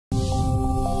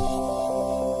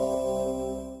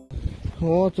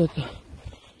Вот это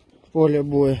поле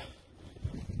боя.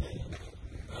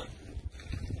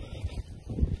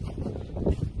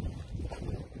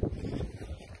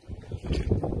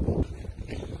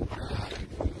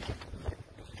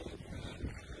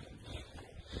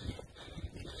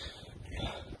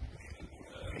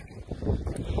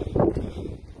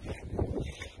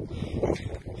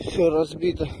 Все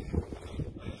разбито,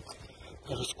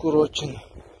 раскурочено,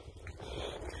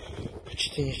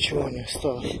 почти ничего не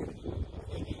осталось.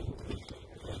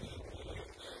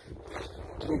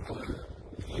 Трупы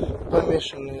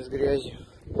помешанные с грязью.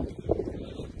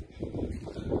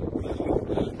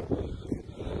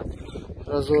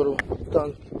 Разорван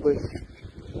танк был.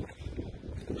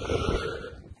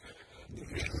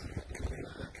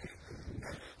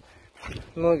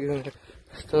 Ноги у меня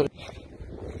старые.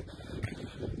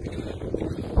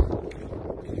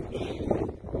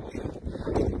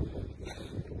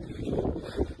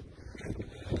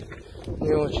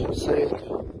 Не очень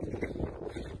советую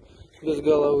без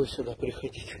головы сюда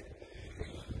приходить.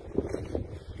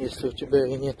 Если у тебя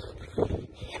ее нет,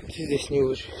 ты здесь не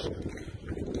выживешь.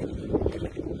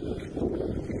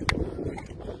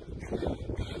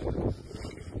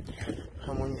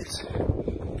 Амуниция.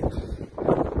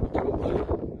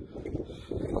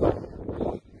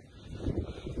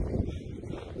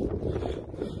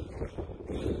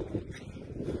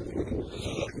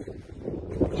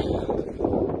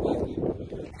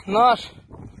 Наш.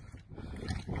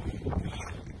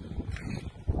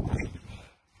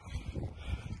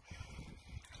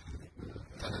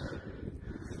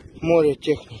 Море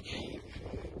техники.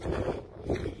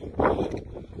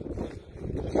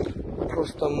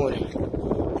 Просто море.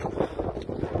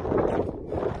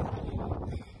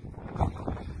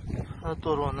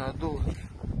 Оторванное дуло.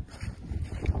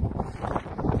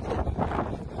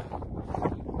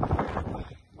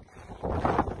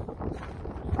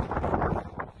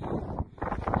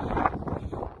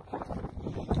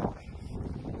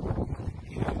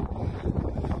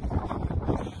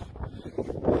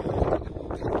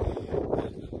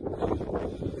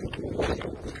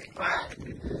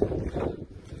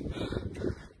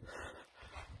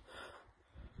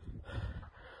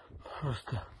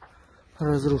 Просто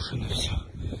разрушено все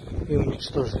и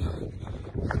уничтожено.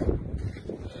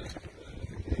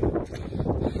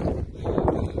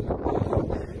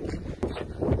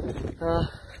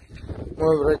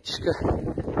 Мой братишка,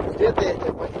 где ты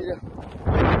это потерял?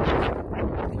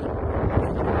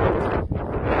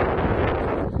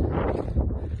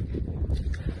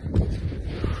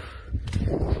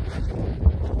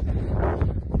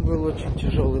 Был очень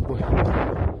тяжелый бой.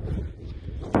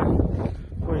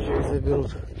 Позже их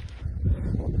заберут.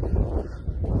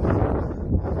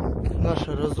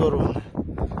 Наша разорвана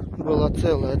была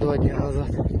целая 2 дня назад.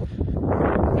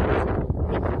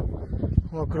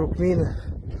 Вокруг мины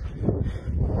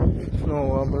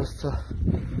нового образца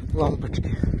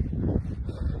лампочки.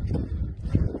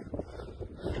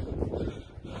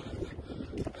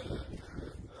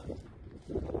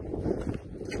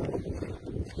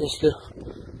 Если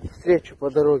встречу по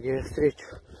дороге, я встречу,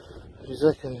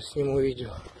 обязательно сниму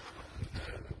видео.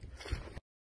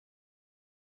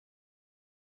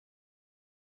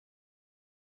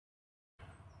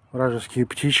 Вражеские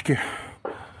птички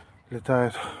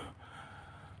летают.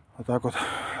 Вот так вот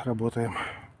работаем.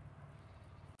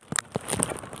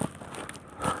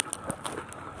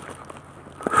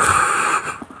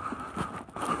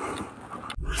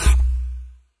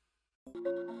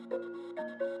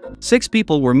 Six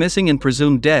people were missing and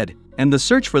presumed dead, and the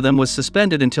search for them was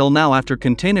suspended until now after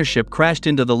container ship crashed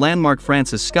into the landmark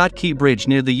Francis Scott Key Bridge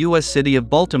near the U.S. city of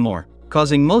Baltimore,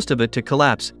 causing most of it to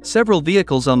collapse. Several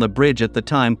vehicles on the bridge at the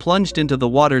time plunged into the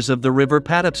waters of the river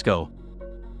Patapsco.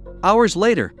 Hours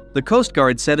later, the Coast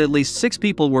Guard said at least 6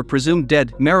 people were presumed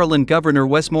dead. Maryland Governor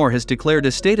Wes Moore has declared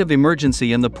a state of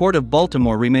emergency and the port of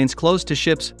Baltimore remains closed to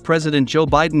ships. President Joe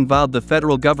Biden vowed the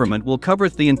federal government will cover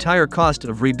the entire cost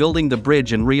of rebuilding the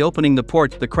bridge and reopening the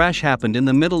port. The crash happened in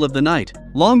the middle of the night,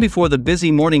 long before the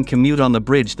busy morning commute on the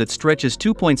bridge that stretches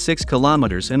 2.6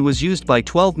 kilometers and was used by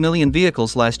 12 million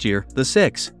vehicles last year. The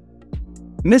 6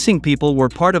 missing people were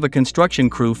part of a construction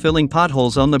crew filling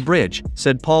potholes on the bridge,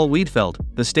 said Paul Wiedfeld,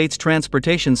 the state's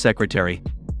transportation secretary.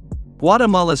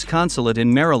 Guatemala's consulate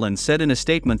in Maryland said in a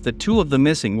statement that 2 of the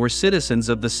missing were citizens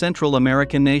of the Central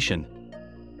American nation.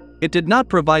 It did not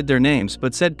provide their names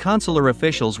but said consular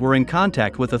officials were in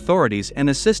contact with authorities and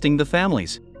assisting the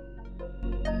families.